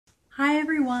Hi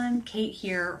everyone, Kate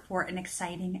here for an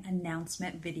exciting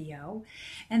announcement video,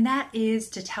 and that is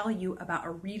to tell you about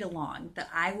a read-along that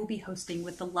I will be hosting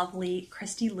with the lovely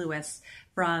Christy Lewis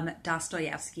from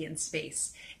Dostoevsky in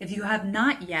Space. If you have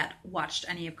not yet watched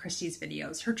any of Christy's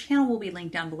videos, her channel will be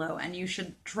linked down below, and you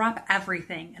should drop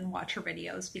everything and watch her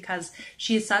videos because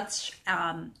she is such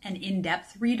an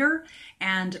in-depth reader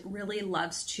and really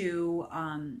loves to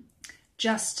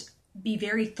just be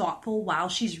very thoughtful while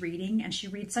she's reading, and she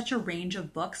reads such a range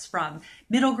of books from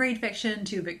middle grade fiction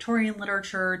to Victorian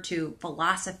literature to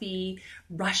philosophy,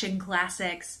 Russian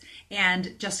classics,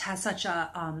 and just has such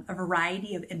a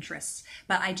variety of interests.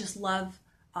 But I just love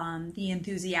the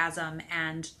enthusiasm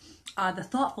and the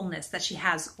thoughtfulness that she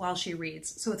has while she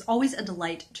reads. So it's always a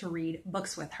delight to read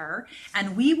books with her,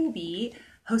 and we will be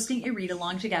hosting a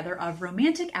read-along together of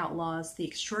Romantic Outlaws, The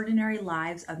Extraordinary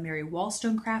Lives of Mary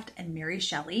Wollstonecraft and Mary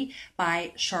Shelley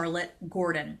by Charlotte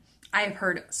Gordon. I have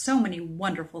heard so many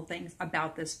wonderful things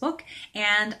about this book,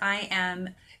 and I am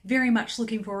very much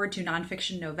looking forward to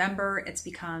Nonfiction November. It's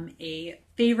become a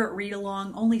favorite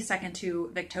read-along, only second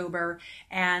to Victober,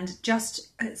 and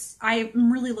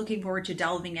I'm really looking forward to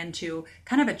delving into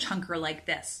kind of a chunker like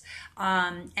this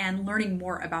and learning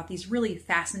more about these really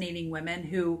fascinating women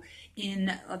who,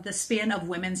 in the span of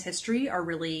women's history, are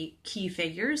really key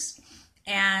figures.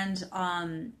 And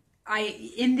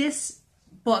in this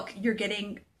book, you're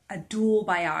getting a dual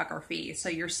biography. So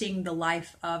you're seeing the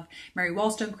life of Mary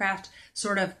Wollstonecraft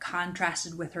sort of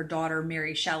contrasted with her daughter,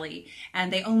 Mary Shelley.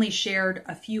 And they only shared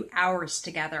a few hours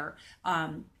together.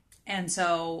 And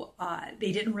so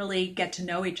they didn't really get to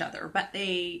know each other. But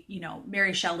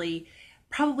Mary Shelley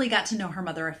probably got to know her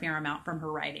mother a fair amount from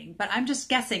her writing. But I'm just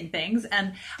guessing things,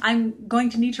 and I'm going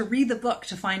to need to read the book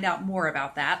to find out more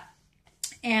about that.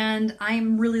 And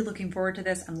I'm really looking forward to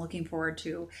this. I'm looking forward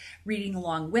to reading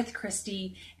along with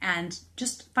Christy and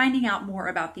just finding out more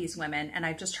about these women. And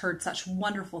I've just heard such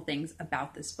wonderful things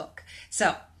about this book.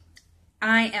 So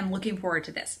I am looking forward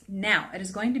to this. Now, it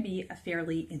is going to be a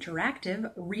fairly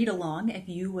interactive read along if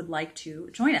you would like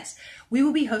to join us. We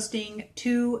will be hosting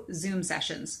 2 Zoom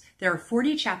sessions. There are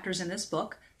 40 chapters in this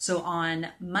book. So on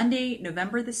Monday,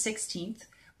 November the 16th,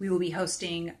 we will be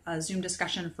hosting a Zoom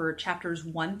discussion for chapters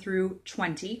 1 through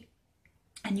 20,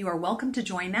 and you are welcome to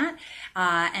join that.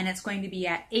 And it's going to be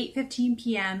at 8:15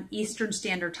 p.m. Eastern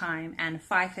Standard Time and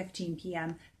 5:15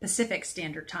 p.m. Pacific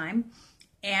Standard Time.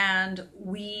 And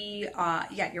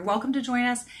you're welcome to join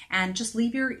us, and just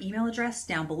leave your email address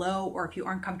down below, or if you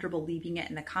aren't comfortable leaving it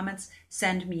in the comments,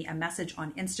 send me a message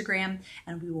on Instagram,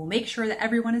 and we will make sure that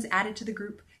everyone is added to the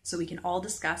group so we can all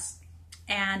discuss.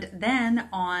 And then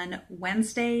on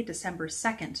Wednesday, December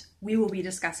 2nd, we will be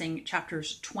discussing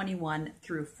chapters 21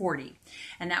 through 40.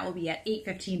 And that will be at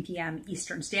 8:15 p.m.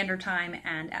 Eastern Standard Time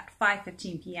and at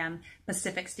 5:15 p.m.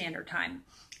 Pacific Standard Time.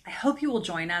 I hope you will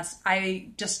join us.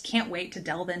 I just can't wait to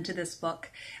delve into this book.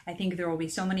 I think there will be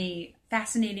so many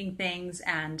fascinating things,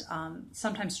 and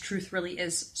sometimes truth really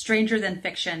is stranger than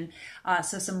fiction.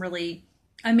 So some really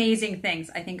amazing things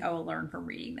I think I will learn from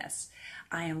reading this.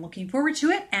 I am looking forward to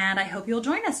it, and I hope you'll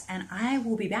join us, and I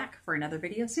will be back for another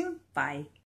video soon. Bye.